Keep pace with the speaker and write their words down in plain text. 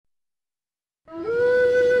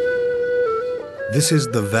This is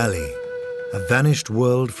the Valley, a vanished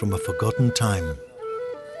world from a forgotten time.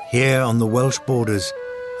 Here on the Welsh borders,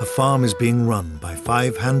 a farm is being run by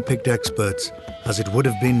 5 hand-picked experts as it would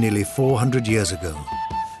have been nearly 400 years ago.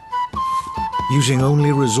 Using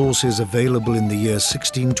only resources available in the year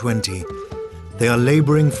 1620, they are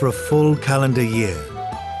labouring for a full calendar year,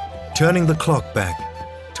 turning the clock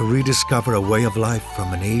back to rediscover a way of life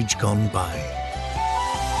from an age gone by.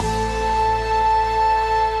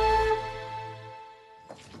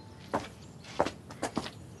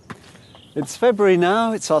 It's February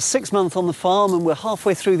now, it's our 6th month on the farm and we're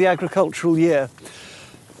halfway through the agricultural year.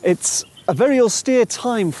 It's a very austere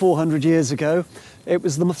time 400 years ago. It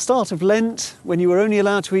was the start of Lent, when you were only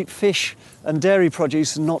allowed to eat fish and dairy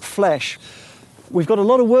produce and not flesh. We've got a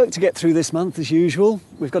lot of work to get through this month as usual.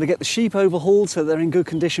 We've got to get the sheep overhauled so they're in good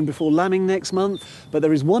condition before lambing next month, but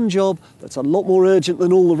there is one job that's a lot more urgent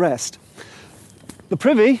than all the rest. The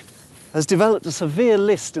privy has developed a severe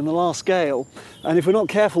list in the last gale, and if we're not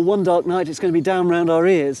careful, one dark night it's going to be down round our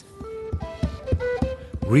ears.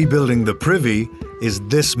 Rebuilding the privy is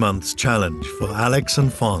this month's challenge for Alex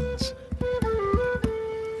and Fons.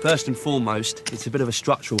 First and foremost, it's a bit of a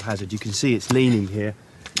structural hazard. You can see it's leaning here.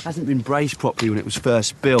 It hasn't been braced properly when it was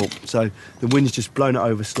first built, so the wind's just blown it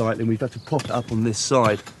over slightly and we've had to prop it up on this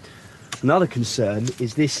side. Another concern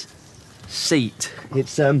is this seat.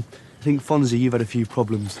 It's I think, Fonzie, you've had a few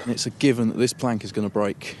problems. It's a given that this plank is going to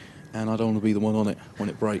break, and I don't want to be the one on it when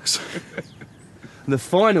it breaks. And the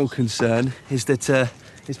final concern is that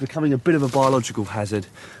it's becoming a bit of a biological hazard.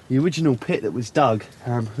 The original pit that was dug, I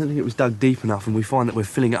don't think it was dug deep enough, and we find that we're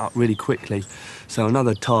filling it up really quickly. So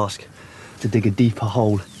another task to dig a deeper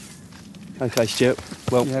hole. OK, Stuart.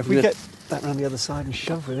 Well, yeah, if we get that round the other side and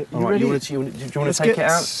shove with it. All right, do you want to take it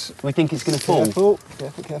out? We think it's going to fall. Careful.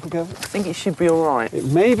 I think it should be all right. It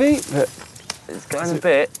may be, but it's going a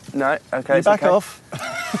bit. No, OK. You back off.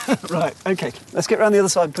 Right, OK. Let's get round the other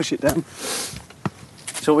side and push it down.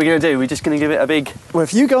 So what we're going to do, we're just going to give it a big... Well,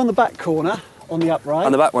 if you go on the back corner, on the upright...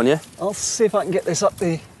 On the back one, yeah? I'll see if I can get this up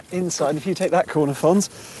the inside. If you take that corner, Fons,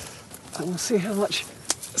 and we'll see how much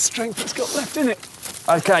strength it's got left in it.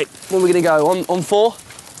 OK, when are we going to go? On 4?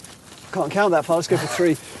 Can't count that far, let's go for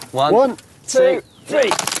 3. 1, 2, 3.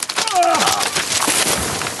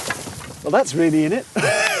 Well, that's really in it.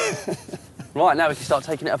 Right, now we can start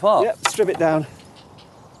taking it apart. Yep, strip it down.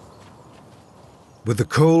 With the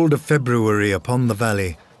cold of February upon the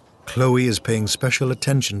valley, Chloe is paying special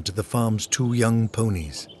attention to the farm's 2 young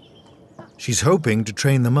ponies. She's hoping to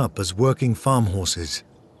train them up as working farm horses.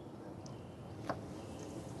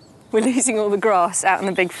 We're losing all the grass out in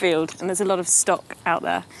the big field and there's a lot of stock out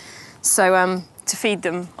there. So to feed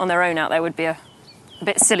them on their own out there would be a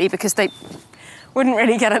bit silly because they wouldn't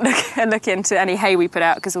really get a look into any hay we put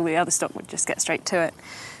out because all the other stock would just get straight to it.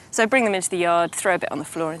 So bring them into the yard, throw a bit on the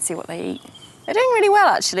floor and see what they eat. They're doing really well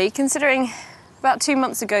actually, considering about 2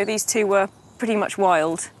 months ago these 2 were pretty much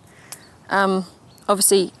wild.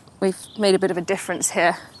 Obviously we've made a bit of a difference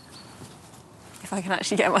here. If I can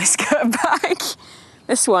actually get my skirt back.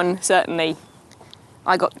 This one certainly,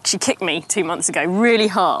 she kicked me 2 months ago really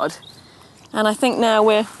hard. And I think now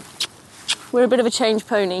we're a bit of a changed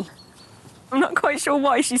pony. I'm not quite sure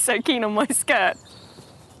why she's so keen on my skirt.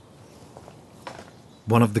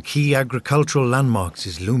 One of the key agricultural landmarks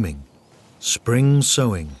is looming, spring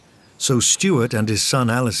sowing. So Stuart and his son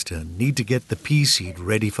Alistair need to get the pea seed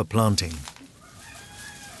ready for planting.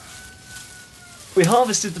 We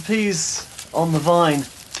harvested the peas on the vine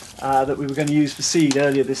that we were going to use for seed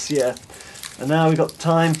earlier this year. And now we've got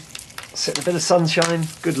time, sit in a bit of sunshine,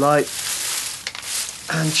 good light,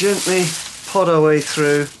 and gently pod our way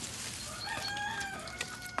through.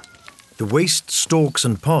 The waste stalks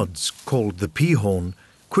and pods, called the pea horn,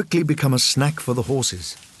 quickly become a snack for the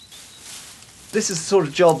horses. This is the sort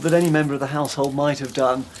of job that any member of the household might have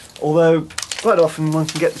done, although quite often one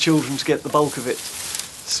can get the children to get the bulk of it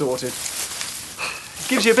sorted. It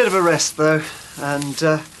gives you a bit of a rest though, and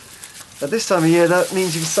at this time of year that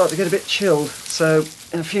means you can start to get a bit chilled. So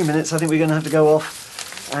in a few minutes I think we're going to have to go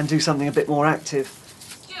off and do something a bit more active.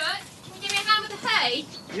 Stuart, can you give me a hand with the hay?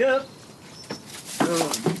 Yep.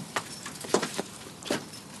 Oh.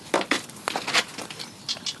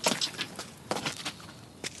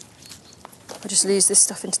 I'll just lose this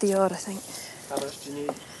stuff into the yard, I think. How much do you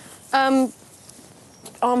need?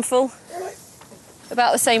 Armful.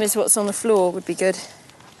 About the same as what's on the floor would be good.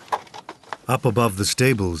 Up above the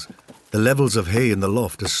stables, the levels of hay in the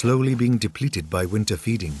loft are slowly being depleted by winter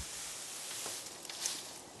feeding.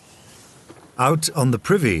 Out on the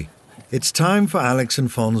privy, it's time for Alex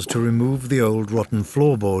and Fons to remove the old rotten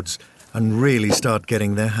floorboards and really start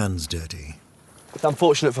getting their hands dirty. It's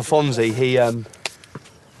unfortunate for Fonzie.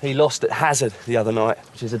 he lost at hazard the other night,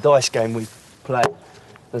 which is a dice game we play.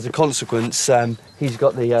 As a consequence, he's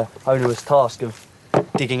got the onerous task of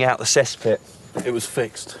digging out the cesspit. It was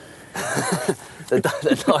fixed.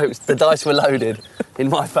 The dice were loaded in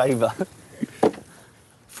my favour.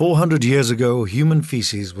 400 years ago, human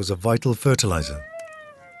feces was a vital fertilizer.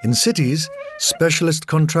 In cities, specialist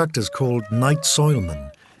contractors called night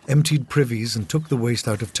soilmen emptied privies and took the waste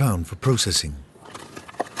out of town for processing.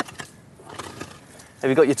 Have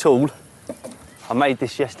you got your tool? I made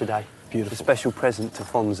this yesterday. Beautiful. A special present to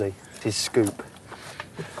Fonzie. It's his scoop.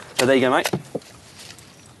 So there you go, mate.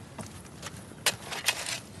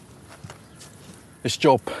 This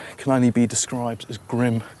job can only be described as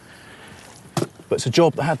grim, but it's a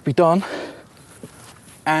job that had to be done,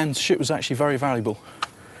 and shit was actually very valuable.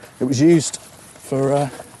 It was used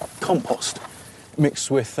for compost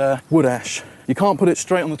mixed with wood ash. You can't put it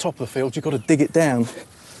straight on the top of the field, you've got to dig it down,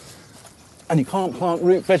 and you can't plant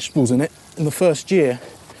root vegetables in it in the first year.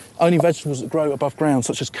 Only vegetables that grow above ground,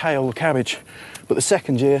 such as kale or cabbage, but the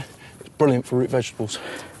second year, it's brilliant for root vegetables.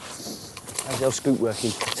 How's the old scoop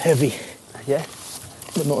working? It's heavy. Yeah?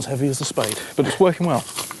 But not as heavy as the spade. But it's working well.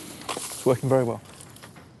 It's working very well.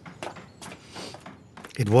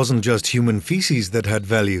 It wasn't just human feces that had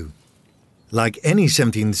value. Like any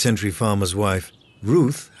 17th century farmer's wife,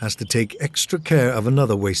 Ruth has to take extra care of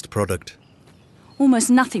another waste product.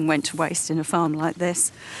 Almost nothing went to waste in a farm like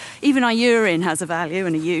this. Even our urine has a value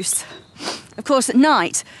and a use. Of course, at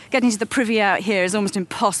night, getting to the privy out here is almost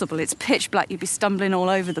impossible. It's pitch black, you'd be stumbling all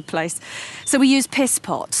over the place. So we use piss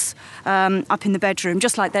pots up in the bedroom,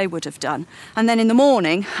 just like they would have done. And then in the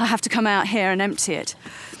morning, I have to come out here and empty it.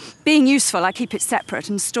 Being useful, I keep it separate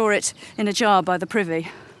and store it in a jar by the privy.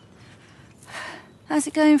 How's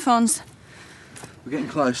it going, Fons? We're getting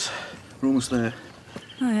close. We're almost there.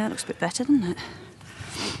 Oh yeah, it looks a bit better, doesn't it?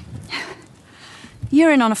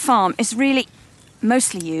 Urine on a farm is really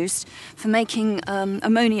mostly used for making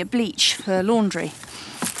ammonia bleach for laundry.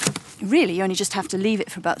 Really, you only just have to leave it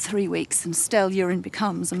for about 3 weeks and stale urine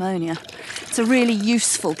becomes ammonia. It's a really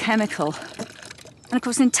useful chemical. And of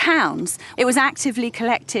course, in towns, it was actively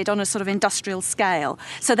collected on a sort of industrial scale.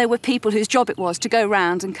 So there were people whose job it was to go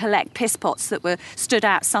round and collect piss pots that were stood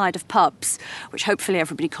outside of pubs, which hopefully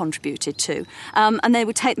everybody contributed to. And they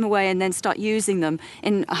would take them away and then start using them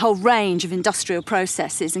in a whole range of industrial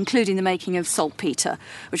processes, including the making of saltpetre,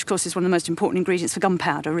 which of course is one of the most important ingredients for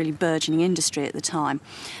gunpowder, a really burgeoning industry at the time.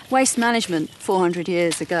 Waste management 400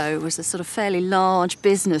 years ago was a sort of fairly large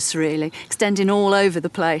business, really, extending all over the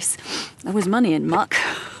place. There was money in muck.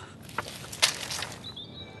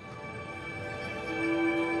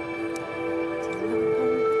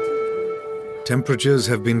 Temperatures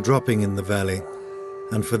have been dropping in the valley,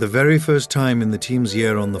 and for the very first time in the team's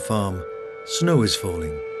year on the farm, snow is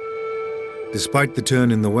falling. Despite the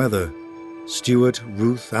turn in the weather, Stuart,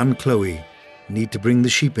 Ruth and Chloe need to bring the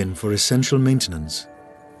sheep in for essential maintenance.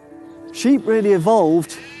 Sheep really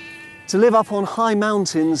evolved to live up on high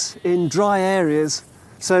mountains in dry areas.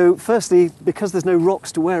 So firstly, because there's no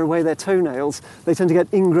rocks to wear away their toenails, they tend to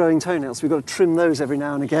get ingrowing toenails. We've got to trim those every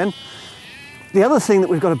now and again. The other thing that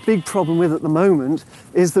we've got a big problem with at the moment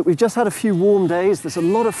is that we've just had a few warm days. There's a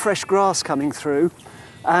lot of fresh grass coming through.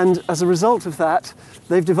 And as a result of that,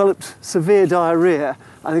 they've developed severe diarrhea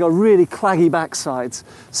and they've got really claggy backsides.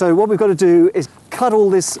 So what we've got to do is cut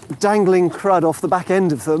all this dangling crud off the back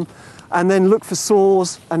end of them and then look for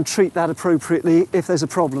sores and treat that appropriately if there's a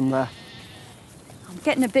problem there.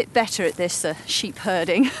 Getting a bit better at this sheep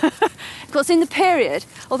herding. Of course, in the period,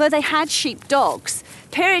 although they had sheep dogs,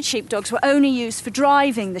 period sheep dogs were only used for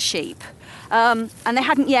driving the sheep. And they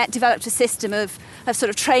hadn't yet developed a system of sort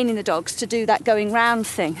of training the dogs to do that going round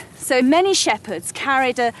thing. So many shepherds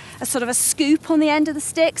carried a sort of a scoop on the end of the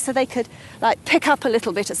stick so they could like pick up a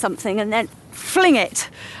little bit of something and then fling it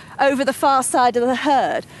over the far side of the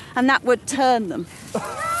herd, and that would turn them.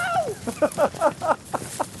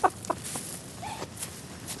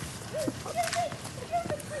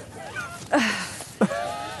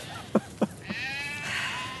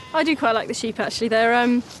 I do quite like the sheep actually.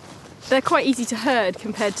 They're quite easy to herd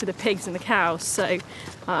compared to the pigs and the cows, so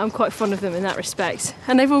I'm quite fond of them in that respect.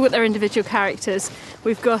 And they've all got their individual characters.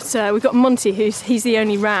 We've got Monty, he's the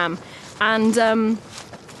only ram, and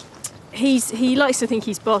he likes to think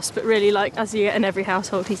he's boss, but really, like as you get in every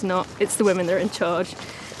household, he's not. It's the women that are in charge.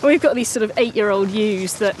 And we've got these sort of 8-year-old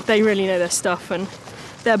ewes that they really know their stuff and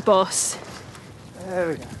they're boss. There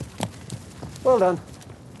we go. Well done.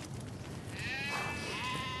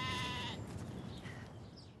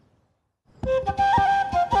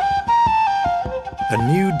 A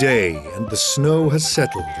new day and the snow has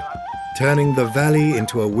settled, turning the valley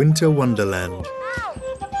into a winter wonderland.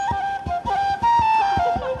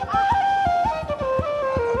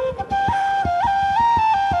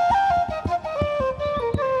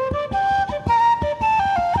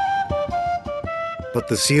 But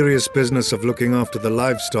the serious business of looking after the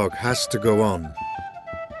livestock has to go on.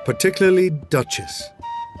 Particularly Duchess,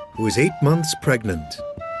 who is 8 months pregnant.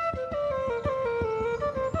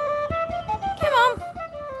 Come on.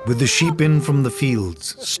 With the sheep in from the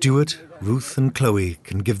fields, Stuart, Ruth and Chloe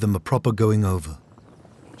can give them a proper going over.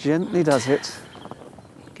 Gently does it.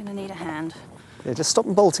 Gonna need a hand. Yeah, just stop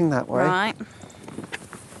bolting that way. Right.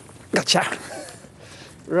 Gotcha.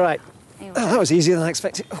 Right. Here we Oh, go. that was easier than I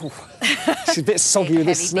expected. Oh, she's a bit soggy with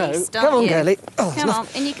this Heavy snow. beast, Come aren't on, you? girlie. Oh, Come on,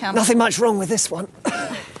 in you come. Nothing much wrong with this one.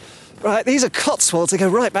 Right, these are Cotswolds. They go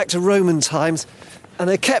right back to Roman times, and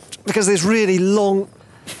they're kept because of this really long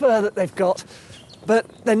fur that they've got. But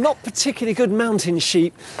they're not particularly good mountain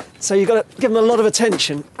sheep, so you've got to give them a lot of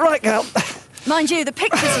attention. Right, girl. Mind you, the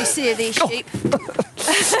pictures you see of these sheep.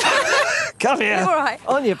 Come here. All right.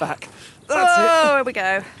 On your back. That's Oh, here we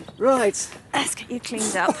go. it. Right. Let's get you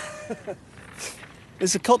cleaned up.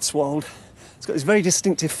 There's a Cotswold. It's got this very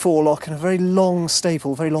distinctive forelock and a very long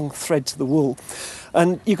staple, very long thread to the wool.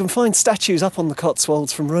 And you can find statues up on the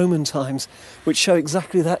Cotswolds from Roman times which show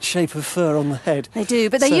exactly that shape of fur on the head. They do,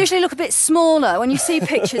 but they So- usually look a bit smaller when you see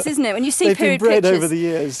pictures, isn't it? When you see They've been period bred pictures. over the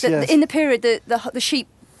years, that yes. In the period, the sheep,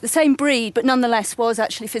 the same breed, but nonetheless was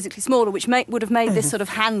actually physically smaller, which would have made this sort of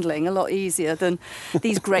handling a lot easier than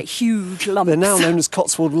these great, huge lumps. They're now known as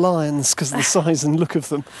Cotswold lions because of the size and look of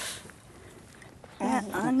them. Yeah,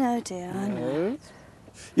 I know, dear, I know.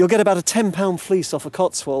 You'll get about a £10 fleece off a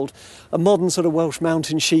Cotswold. A modern sort of Welsh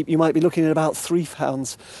mountain sheep, you might be looking at about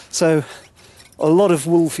 £3. So a lot of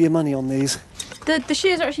wool for your money on these. The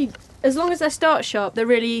shears are actually, as long as they're start sharp, they're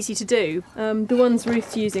really easy to do. The ones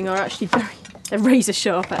Ruth's using are actually they're razor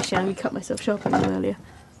sharp actually. I only cut myself sharpening them earlier.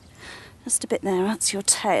 Just a bit there, that's your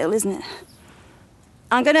tail, isn't it?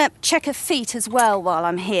 I'm going to check her feet as well while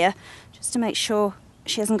I'm here, just to make sure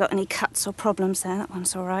she hasn't got any cuts or problems there. That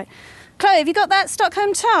one's all right. Chloe, have you got that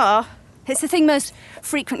Stockholm tar? It's the thing most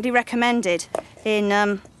frequently recommended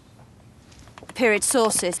in period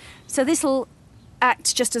sources. So this will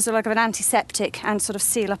act just as like an antiseptic and sort of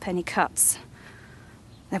seal up any cuts.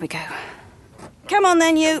 There we go. Come on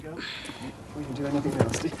then, you. We can do anything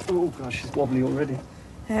nasty. Oh gosh, she's wobbly already.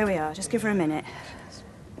 There we are, just give her a minute.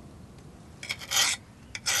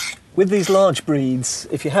 With these large breeds,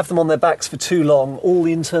 if you have them on their backs for too long, all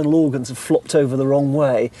the internal organs have flopped over the wrong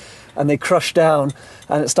way and they crush down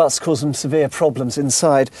and it starts to cause them severe problems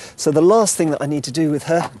inside. So the last thing that I need to do with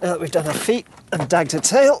her, now that we've done her feet and dagged her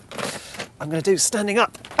tail, I'm going to do standing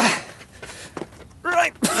up.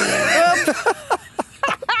 Right.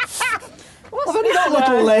 I've only got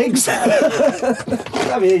little legs.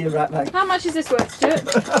 Come here, you rat bag. How much is this worth, Stuart?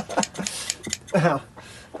 Now,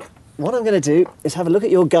 what I'm going to do is have a look at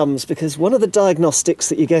your gums, because one of the diagnostics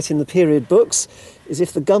that you get in the period books is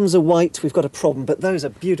if the gums are white, we've got a problem, but those are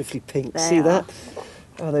beautifully pink. They See are. that?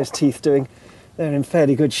 How are those teeth doing? They're in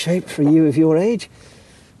fairly good shape for you of your age.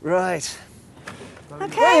 Right.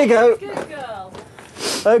 Okay. There you go. Good girl.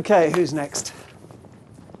 Okay, who's next?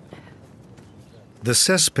 The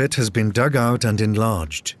cesspit has been dug out and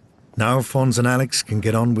enlarged. Now Fons and Alex can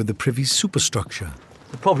get on with the privy superstructure.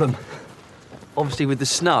 The problem, obviously with the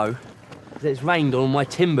snow, is that it's rained on my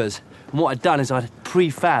timbers. And what I'd done is I'd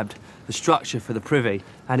prefabbed the structure for the privy.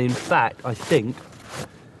 And in fact, I think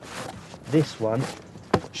this one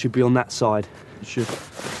should be on that side. It should.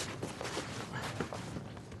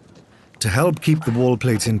 To help keep the wall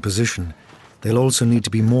plates in position, they'll also need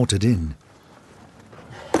to be mortared in.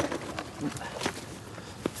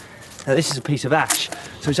 Now this is a piece of ash,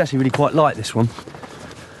 so it's actually really quite light, this one.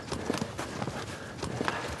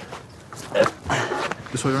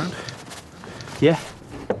 This way around? Yeah.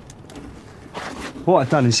 What I've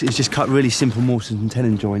done is just cut really simple mortars and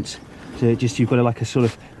tenon joints. So you've got like a sort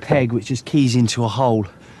of peg which just keys into a hole.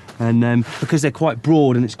 And because they're quite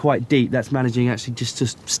broad and it's quite deep, that's managing actually just to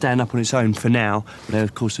stand up on its own for now. But then,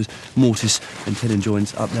 of course, there's mortars and tenon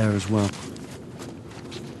joints up there as well.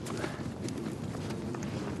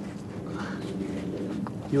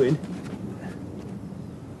 You in?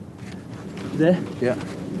 There? Yeah.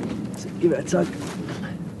 So give it a tug.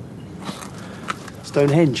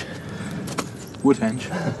 Stonehenge. Woodhenge.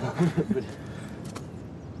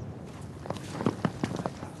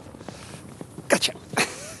 Gotcha.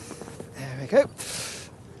 There we go.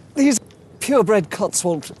 These purebred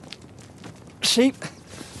Cotswold sheep,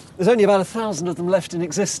 there's only about 1,000 of them left in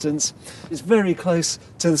existence. It's very close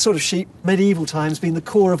to the sort of sheep medieval times being the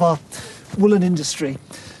core of our woolen industry.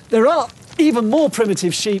 There are even more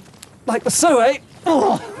primitive sheep, like the Soe.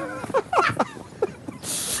 Oh.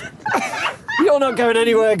 You're not going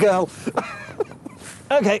anywhere, girl.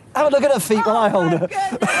 Okay, have a look at her feet while I hold her.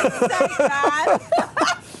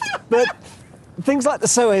 But things like the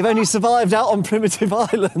sow have only survived out on primitive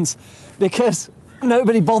islands because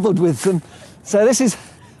nobody bothered with them. So this is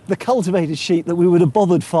the cultivated sheep that we would have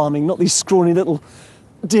bothered farming, not these scrawny little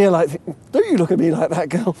deer-like things. Don't you look at me like that,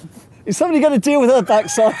 girl. Is somebody going to deal with her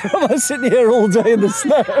backside, or am I sitting here all day in the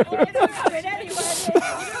snow?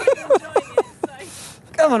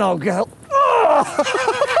 Come on, old girl.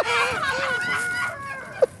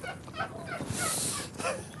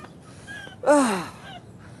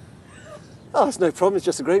 Oh, it's no problem, it's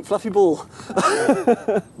just a great fluffy ball.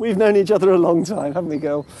 We've known each other a long time, haven't we,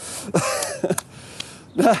 girl?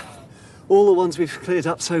 All the ones we've cleared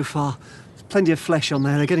up so far, there's plenty of flesh on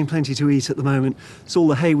there, they're getting plenty to eat at the moment. It's all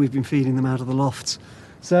the hay we've been feeding them out of the lofts.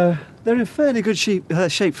 So they're in fairly good shape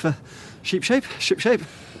for ship shape.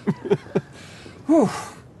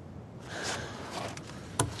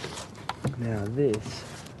 Now this.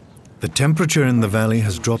 The temperature in the valley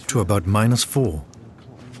has dropped to about -4.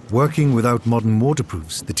 Working without modern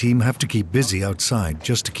waterproofs, the team have to keep busy outside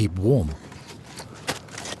just to keep warm.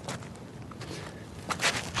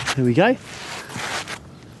 Here we go.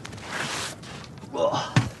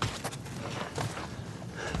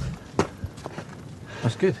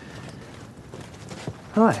 That's good.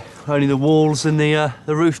 Right, only the walls and the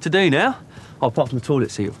roof to do now. Oh, apart from the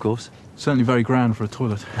toilet seat, of course. Certainly very grand for a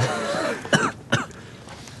toilet.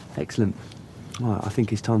 Excellent. Right, I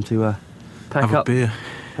think it's time to pack Have a up beer.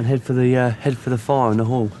 and head for the fire in the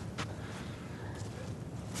hall.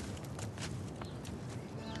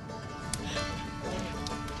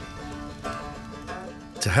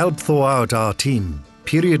 To help thaw out our team,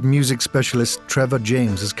 period music specialist Trevor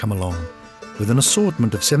James has come along with an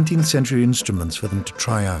assortment of 17th century instruments for them to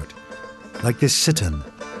try out, like this sitar.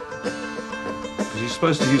 You're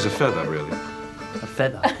supposed to use a feather, really. A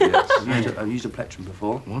feather? Yes. I've used a plectrum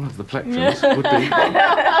before. One of the plectrums would be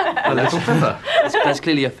a little feather. That's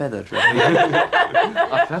clearly a feather, Trevor.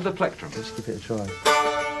 A feather plectrum. Let's give it a try.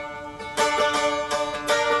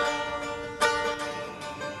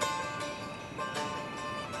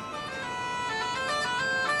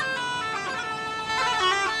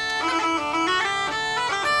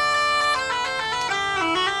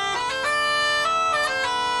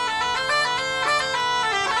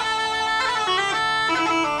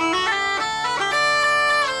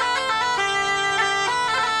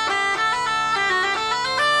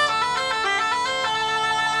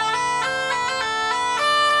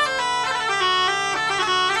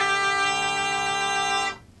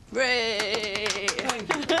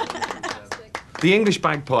 The English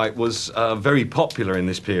bagpipe was very popular in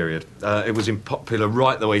this period. It was popular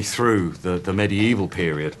right the way through the medieval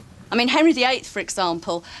period. I mean, Henry VIII, for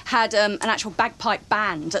example, had an actual bagpipe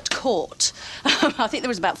band at court. I think there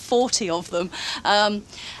was about 40 of them.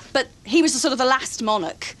 But he was the sort of the last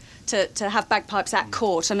monarch to have bagpipes at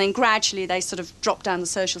court, and then gradually they sort of dropped down the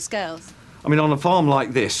social scales. I mean, on a farm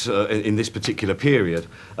like this, in this particular period,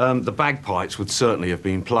 the bagpipes would certainly have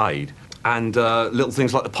been played. And little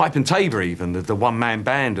things like the pipe and tabor even, the one-man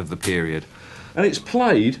band of the period. And it's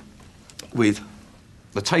played with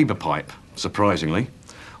the tabor pipe, surprisingly,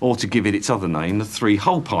 or to give it its other name, the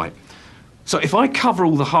three-hole pipe. So if I cover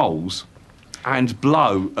all the holes and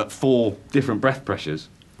blow at 4 different breath pressures,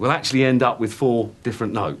 we'll actually end up with 4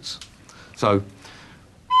 different notes. So...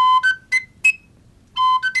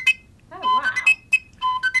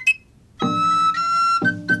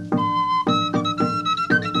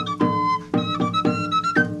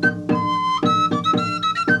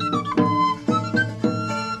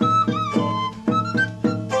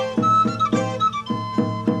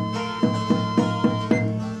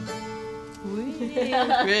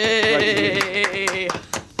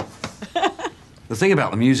 The thing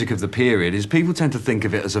about the music of the period is people tend to think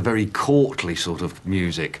of it as a very courtly sort of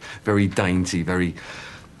music, very dainty, very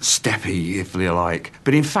steppy, if you like.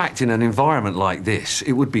 But in fact, in an environment like this,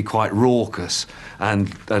 it would be quite raucous and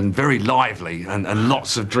very lively and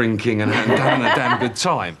lots of drinking and having a damn good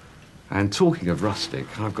time. And talking of rustic,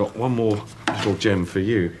 I've got one more little gem for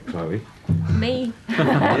you, Chloe. Me?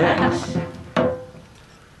 Yes.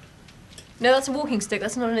 No, that's a walking stick.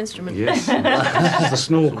 That's not an instrument. Yes. It's the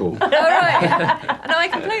snorkel. All right. No, I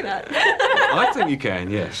can play that. I think you can,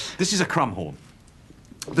 yes. This is a crumhorn.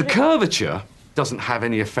 The curvature doesn't have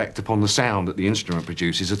any effect upon the sound that the instrument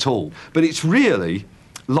produces at all, but it's really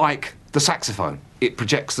like the saxophone. It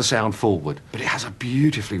projects the sound forward, but it has a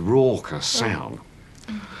beautifully raucous sound.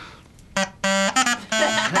 Sounds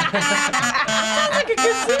like a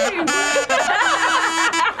kazoo.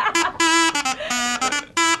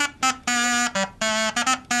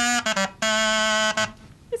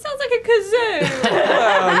 It sounds like a kazoo.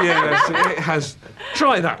 Well, yes, it has.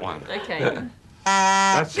 Try that one. Okay.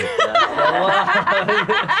 That's it.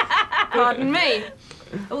 Pardon me.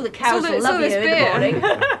 Oh, the cows will It's love all you this in beer.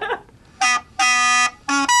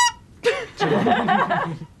 the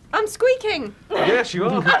morning. I'm squeaking. Yes, you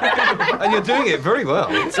are. And you're doing it very well.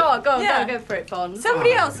 So go on, Yeah. go for it, Fon.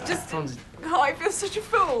 Somebody else just... Oh, I feel such a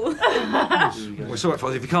fool. Well, it's all right,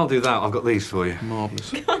 Fonzie. If you can't do that, I've got these for you.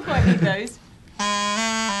 Marvellous. Can't quite need those.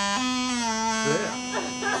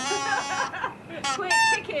 Quick,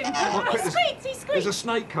 kick him. He squeaks, he There's squeaks. a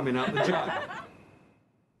snake coming out the jug.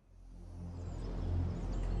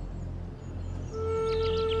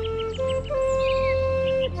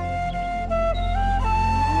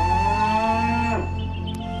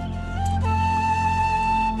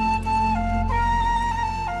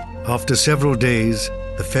 After several days,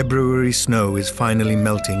 the February snow is finally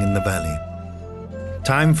melting in the valley.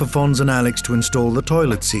 Time for Fons and Alex to install the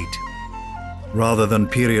toilet seat. Rather than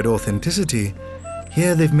period authenticity,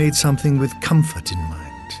 here they've made something with comfort in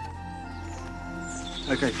mind.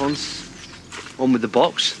 OK, Fons, on with the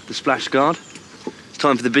box, the splash guard. It's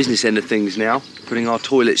time for the business end of things now, putting our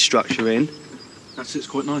toilet structure in. That sits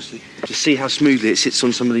quite nicely. Just see how smoothly it sits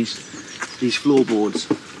on some of these floorboards.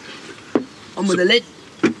 On with the lid.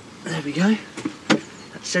 There we go.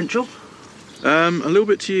 That's central. A little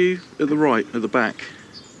bit to you at the right, at the back.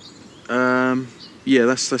 Yeah,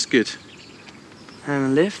 that's good. And a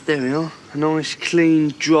lift, there we are. A nice clean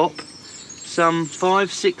drop. Some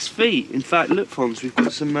 5-6 feet. In fact, look, Fons, we've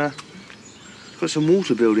got some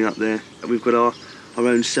water building up there. We've got our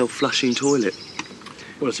own self-flushing toilet.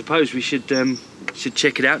 Well, I suppose we should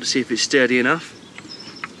check it out to see if it's sturdy enough.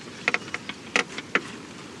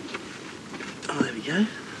 Oh, there we go.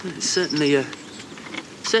 It's certainly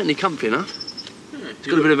comfy enough. It's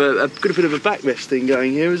got a bit of a backrest thing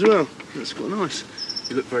going here as well. That's quite nice.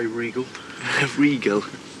 You look very regal. Regal,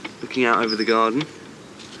 looking out over the garden.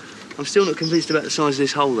 I'm still not convinced about the size of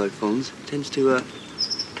this hole though, Fons. It tends to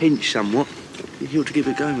pinch somewhat. You ought to give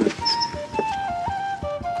it a go, mate.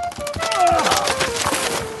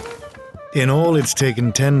 In all, it's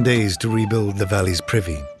taken 10 days to rebuild the valley's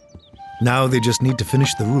privy. Now they just need to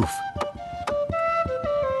finish the roof.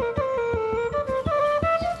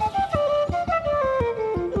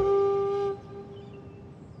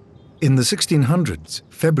 In the 1600s,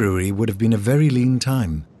 February would have been a very lean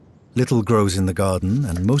time. Little grows in the garden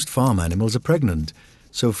and most farm animals are pregnant,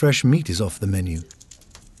 so fresh meat is off the menu.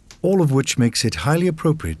 All of which makes it highly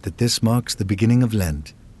appropriate that this marks the beginning of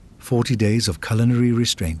Lent, 40 days of culinary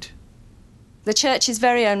restraint. The Church's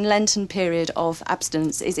very own Lenten period of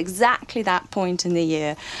abstinence is exactly that point in the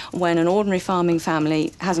year when an ordinary farming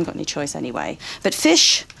family hasn't got any choice anyway. But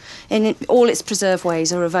fish, in all its preserved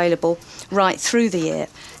ways, are available right through the year.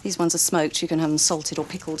 These ones are smoked. You can have them salted or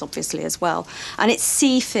pickled, obviously, as well. And it's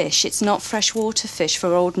sea fish. It's not freshwater fish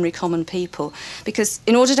for ordinary common people. Because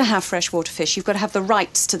in order to have freshwater fish, you've got to have the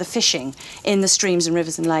rights to the fishing in the streams and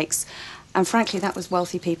rivers and lakes. And frankly, that was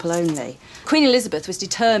wealthy people only. Queen Elizabeth was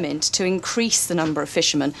determined to increase the number of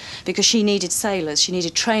fishermen because she needed sailors. She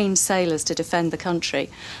needed trained sailors to defend the country.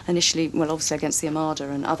 Initially, well, obviously against the Armada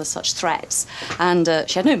and other such threats. And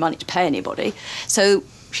she had no money to pay anybody. So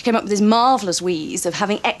she came up with this marvellous wheeze of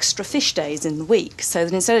having extra fish days in the week, so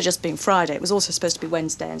that instead of just being Friday, it was also supposed to be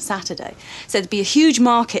Wednesday and Saturday. So there'd be a huge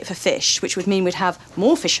market for fish, which would mean we'd have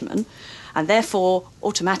more fishermen, and therefore,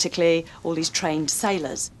 automatically, all these trained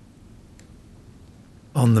sailors.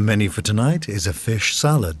 On the menu for tonight is a fish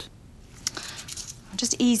salad. I'm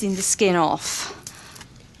just easing the skin off.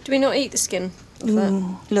 Do we not eat the skin of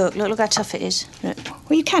that? Look how tough it is. Look.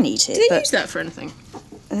 Well, you can eat it, Do they but use that for anything?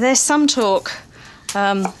 there's some talk,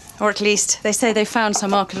 or at least they say they found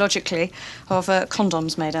some archaeologically, of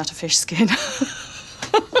condoms made out of fish skin.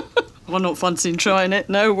 I'm not fancying trying it,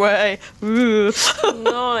 no way. Ooh.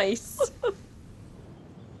 Nice.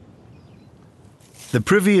 The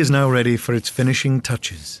privy is now ready for its finishing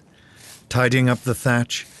touches, tidying up the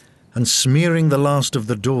thatch and smearing the last of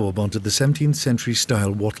the daub onto the 17th century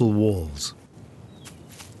style wattle walls.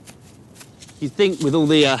 You'd think with all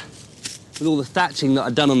the thatching that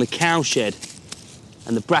I'd done on the cowshed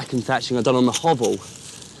and the bracken thatching I'd done on the hovel,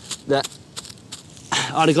 that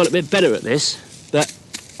I'd have got a bit better at this. But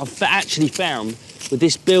I've actually found with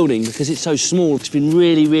this building, because it's so small, it's been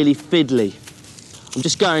really, really fiddly. I'm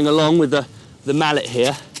just going along with the mallet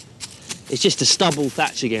here. It's just a stubble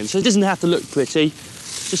thatch again, so it doesn't have to look pretty.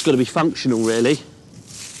 It's just got to be functional, really.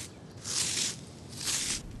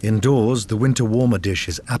 Indoors, the winter warmer dish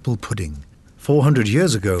is apple pudding. 400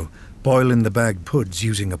 years ago, boil-in-the-bag puds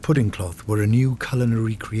using a pudding cloth were a new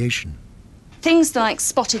culinary creation. Things like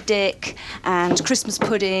spotted dick and Christmas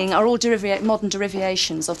pudding are all modern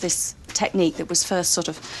derivations of this technique that was first sort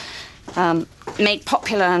of made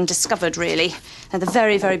popular and discovered, really, at the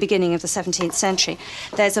very, very beginning of the 17th century.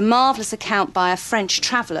 There's a marvellous account by a French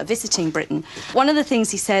traveller visiting Britain. One of the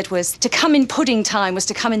things he said was, to come in pudding time was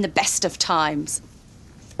to come in the best of times.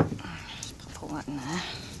 Just pop all that in there.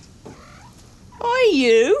 Are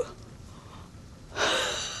you?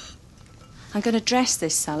 I'm going to dress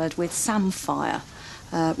this salad with samphire,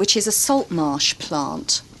 which is a salt marsh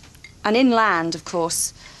plant. And inland, of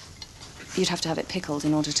course, you'd have to have it pickled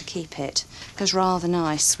in order to keep it. It goes rather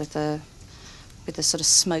nice with the sort of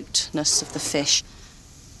smokedness of the fish.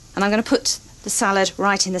 And I'm going to put the salad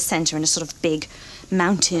right in the centre in a sort of big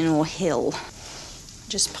mountain or hill.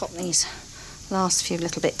 Just pop these last few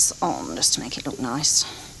little bits on just to make it look nice.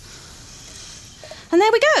 And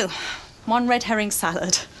there we go. One red herring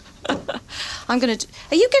salad. I'm going to...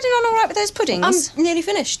 Are you getting on all right with those puddings? I'm nearly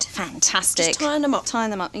finished. Fantastic. Just tying them up.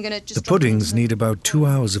 Tying them up. You're going to just... The puddings need about 2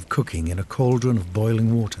 hours of cooking in a cauldron of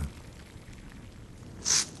boiling water.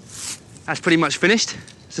 That's pretty much finished.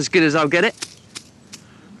 It's as good as I'll get it.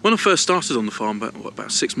 When I first started on the farm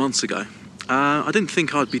about 6 months ago, I didn't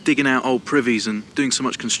think I'd be digging out old privies and doing so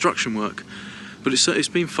much construction work. But it's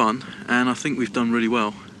been fun, and I think we've done really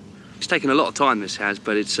well. It's taken a lot of time, this has,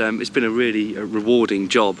 but it's been a really rewarding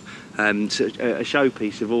job. It's a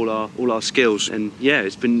showpiece of all our skills, and yeah,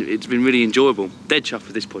 it's been really enjoyable. Dead chuffed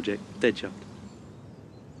with this project. Dead chuffed.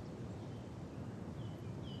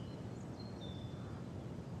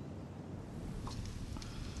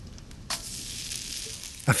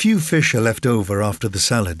 A few fish are left over after the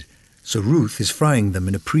salad, so Ruth is frying them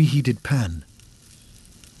in a preheated pan.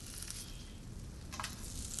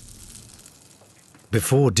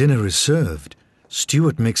 Before dinner is served,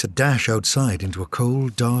 Stuart makes a dash outside into a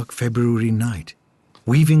cold, dark February night,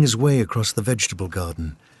 weaving his way across the vegetable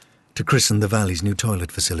garden to christen the valley's new toilet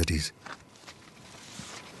facilities.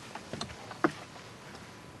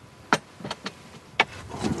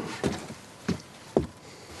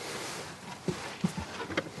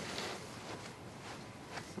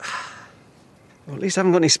 Well, at least I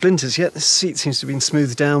haven't got any splinters yet. This seat seems to have been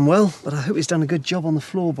smoothed down well, but I hope he's done a good job on the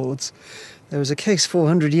floorboards. There was a case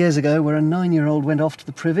 400 years ago where a 9-year-old went off to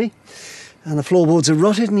the privy and the floorboards had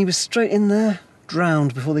rotted and he was straight in there,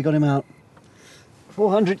 drowned before they got him out.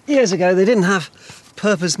 400 years ago they didn't have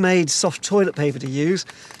purpose-made soft toilet paper to use,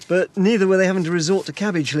 but neither were they having to resort to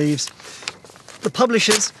cabbage leaves. The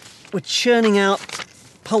publishers were churning out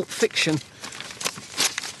pulp fiction.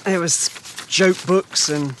 There was joke books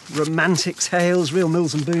and romantic tales, real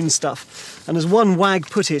Mills and Boon stuff. And as one wag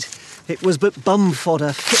put it, it was but bum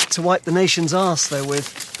fodder fit to wipe the nation's arse therewith.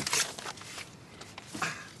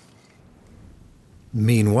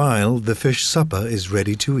 Meanwhile, the fish supper is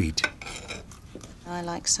ready to eat. I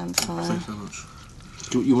like samphire. Thanks so much.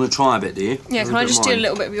 You want to try a bit, do you? Yeah, can I just steal a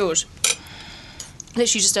little bit of yours?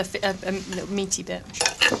 Literally just a little meaty bit.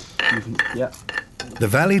 Yeah. The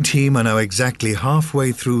Valley team are now exactly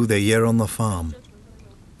halfway through their year on the farm.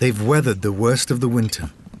 They've weathered the worst of the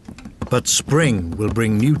winter, but spring will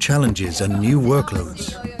bring new challenges and new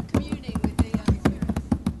workloads.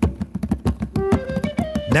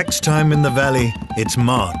 Next time in the Valley, it's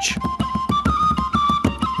March.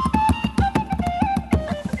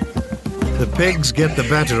 The pigs get the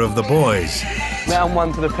better of the boys. Round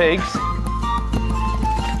one to the pigs.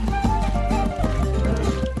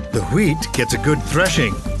 The wheat gets a good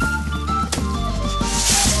threshing.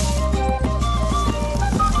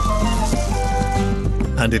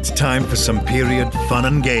 And it's time for some period fun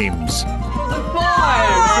and games. The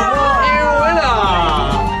boys!